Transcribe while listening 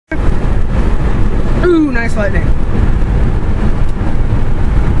nice lightning.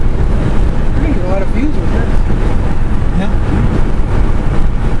 We need a lot of views with this. Yeah.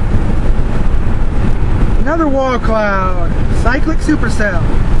 Another wall cloud. Cyclic supercell.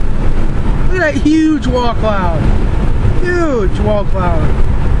 Look at that huge wall cloud. Huge wall cloud.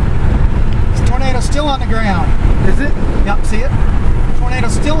 This tornado's still on the ground. Is it? Yep, see it?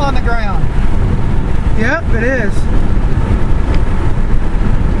 Tornado's still on the ground. Yep, it is.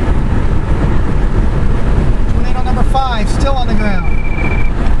 Tornado number 5, still on the ground.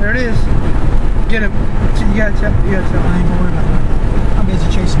 There it is. Get him. You gotta tell. You gotta tell. I ain't worried about that. I'm busy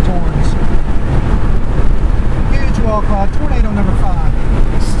chasing tornadoes. Huge wall cloud, tornado number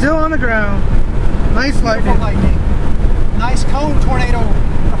 5. Still on the ground. Nice Beautiful lightning. Nice cone tornado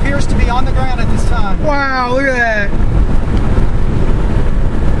appears to be on the ground at this time. Wow, look at that.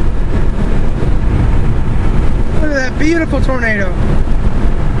 Look at that beautiful tornado.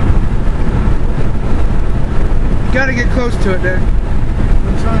 You gotta get close to it, dude.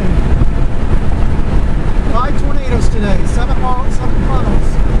 I'm trying. 5 tornadoes today, 7 funnels.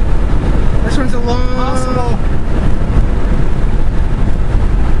 This one's a long... Possible.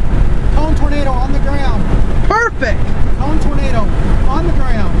 Cone tornado on the ground. Perfect! Cone tornado on the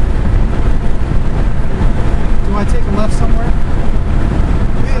ground. Do I take a left somewhere?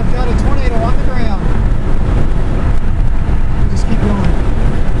 We have got a tornado on the ground. We'll just keep going.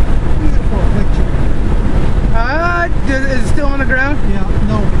 Beautiful picture. Is it still on the ground? Yeah,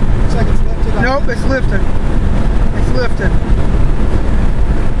 no. Looks like it's lifted up. Nope, it's lifted. It's lifted.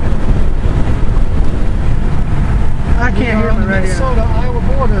 I can't hear the radio. Minnesota, Iowa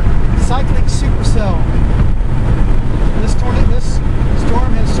border, cyclic supercell. This storm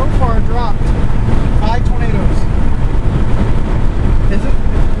has so far dropped 5 tornadoes. Is it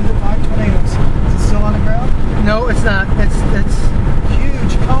 5 tornadoes? Is it still on the ground? No, it's not. It's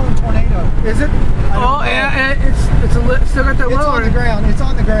Huge cone tornado. Is it? Oh, yeah, it's still got that It's lower. on the ground. It's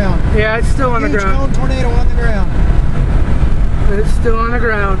on the ground. Yeah, it's still on the Huge ground. cone tornado on the ground. It's still on the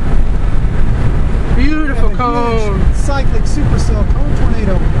ground. Beautiful cone. Huge cyclic supercell cone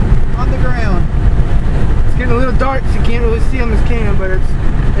tornado on the ground. It's getting a little dark, so you can't really see on this cam, but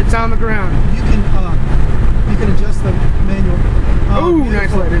it's on the ground. You can adjust the manual. Oh,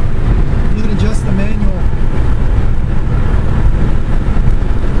 nice lighting. You can adjust the manual.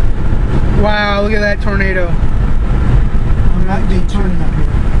 Wow, look at that tornado. I might be turning up here.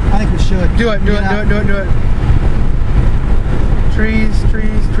 I think we should. Do it. Trees,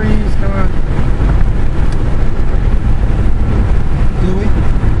 come on. Do we?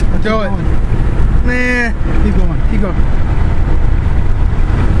 Do it. Nah. Keep going.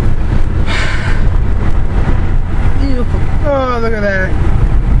 Beautiful. Oh, look at that.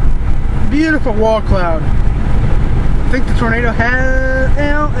 Beautiful wall cloud. I think the tornado has,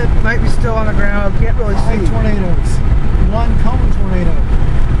 it might be still on the ground. Can't really see. 5 tornadoes. 1 cone tornado.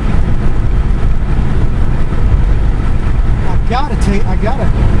 I gotta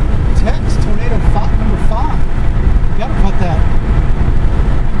text tornado number 5. Gotta put that.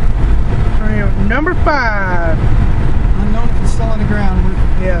 Tornado number 5. Unknown if it's still on the ground.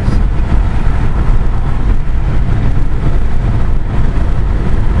 Yes.